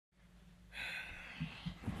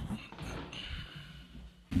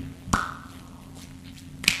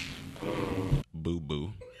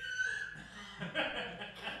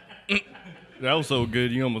That was so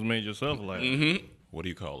good, you almost made yourself laugh. Mm-hmm. What do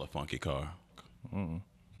you call a funky car?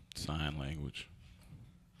 Sign language.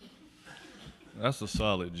 That's a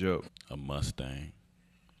solid joke. A Mustang.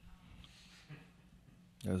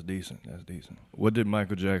 That's decent. That's decent. What did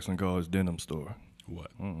Michael Jackson call his denim store?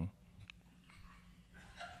 What?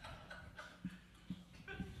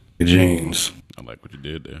 Jeans. I like what you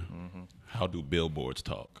did there. How do billboards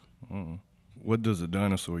talk? What does a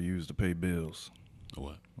dinosaur use to pay bills?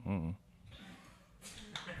 What?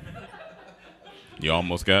 You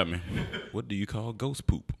almost got me. What do you call ghost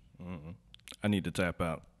poop? I need to tap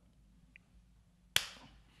out.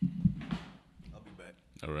 I'll be back.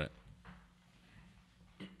 All right.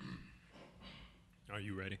 Are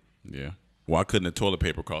you ready? Yeah. Why couldn't the toilet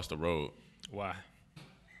paper cross the road? Why?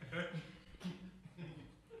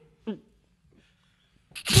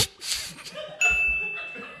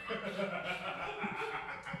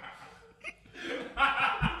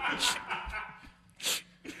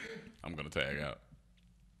 I'm gonna tag out.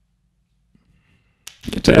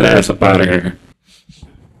 Get that ass up out of here.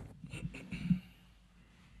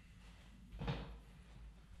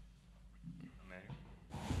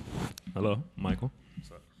 Hello, Michael.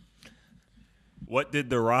 What's up? What did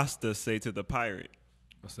the Rasta say to the pirate?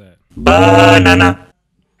 What's that? Banana.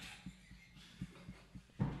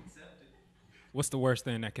 What's the worst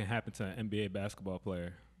thing that can happen to an NBA basketball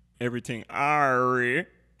player? Everything Ari.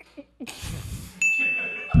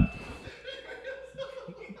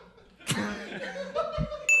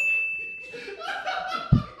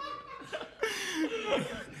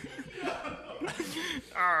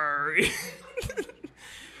 Ari.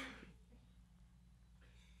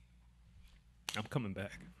 I'm coming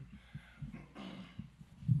back.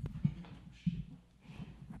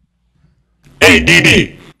 Hey,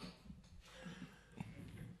 DD.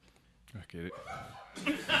 I get it.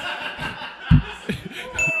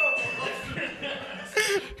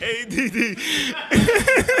 Hey, DD.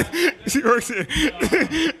 She works here.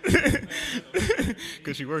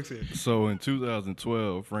 Because she works here. So in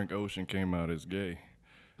 2012, Frank Ocean came out as gay.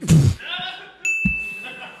 All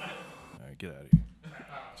right, get out of here.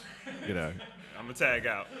 Get out of here. I'm going to tag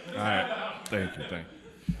out. All right. Thank you.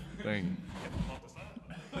 Thank you.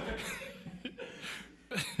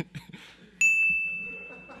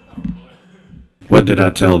 What did I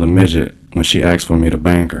tell the midget when she asked for me to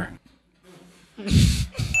bank her?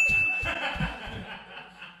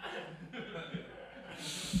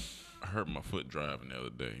 I hurt my foot driving the other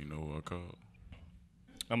day. You know what I called?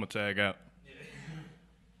 I'm going to tag out.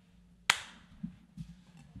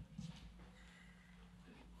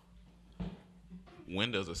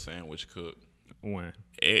 When does a sandwich cook? When?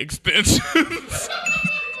 Extensions.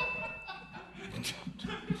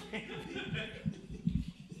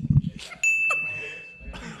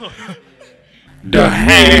 The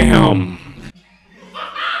ham.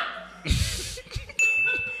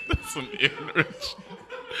 That's some ignorance.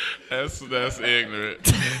 That's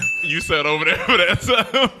ignorant. You sat over there for that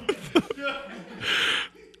time.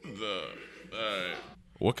 All right.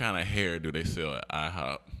 What kind of hair do they sell at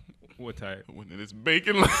IHOP? What type? When it's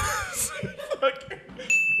bacon lettuce.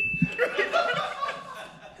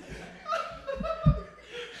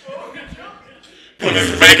 When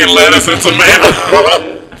it's bacon lettuce and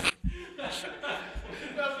tomato.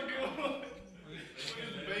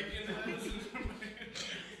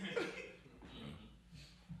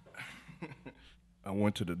 I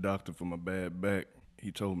went to the doctor for my bad back.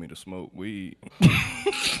 He told me to smoke weed.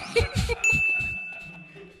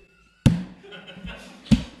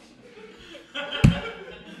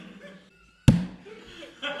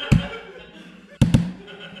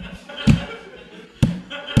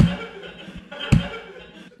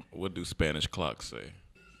 What do Spanish clocks say?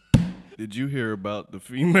 Did you hear about the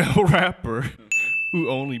female rapper who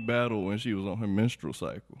only battled when she was on her menstrual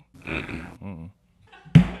cycle?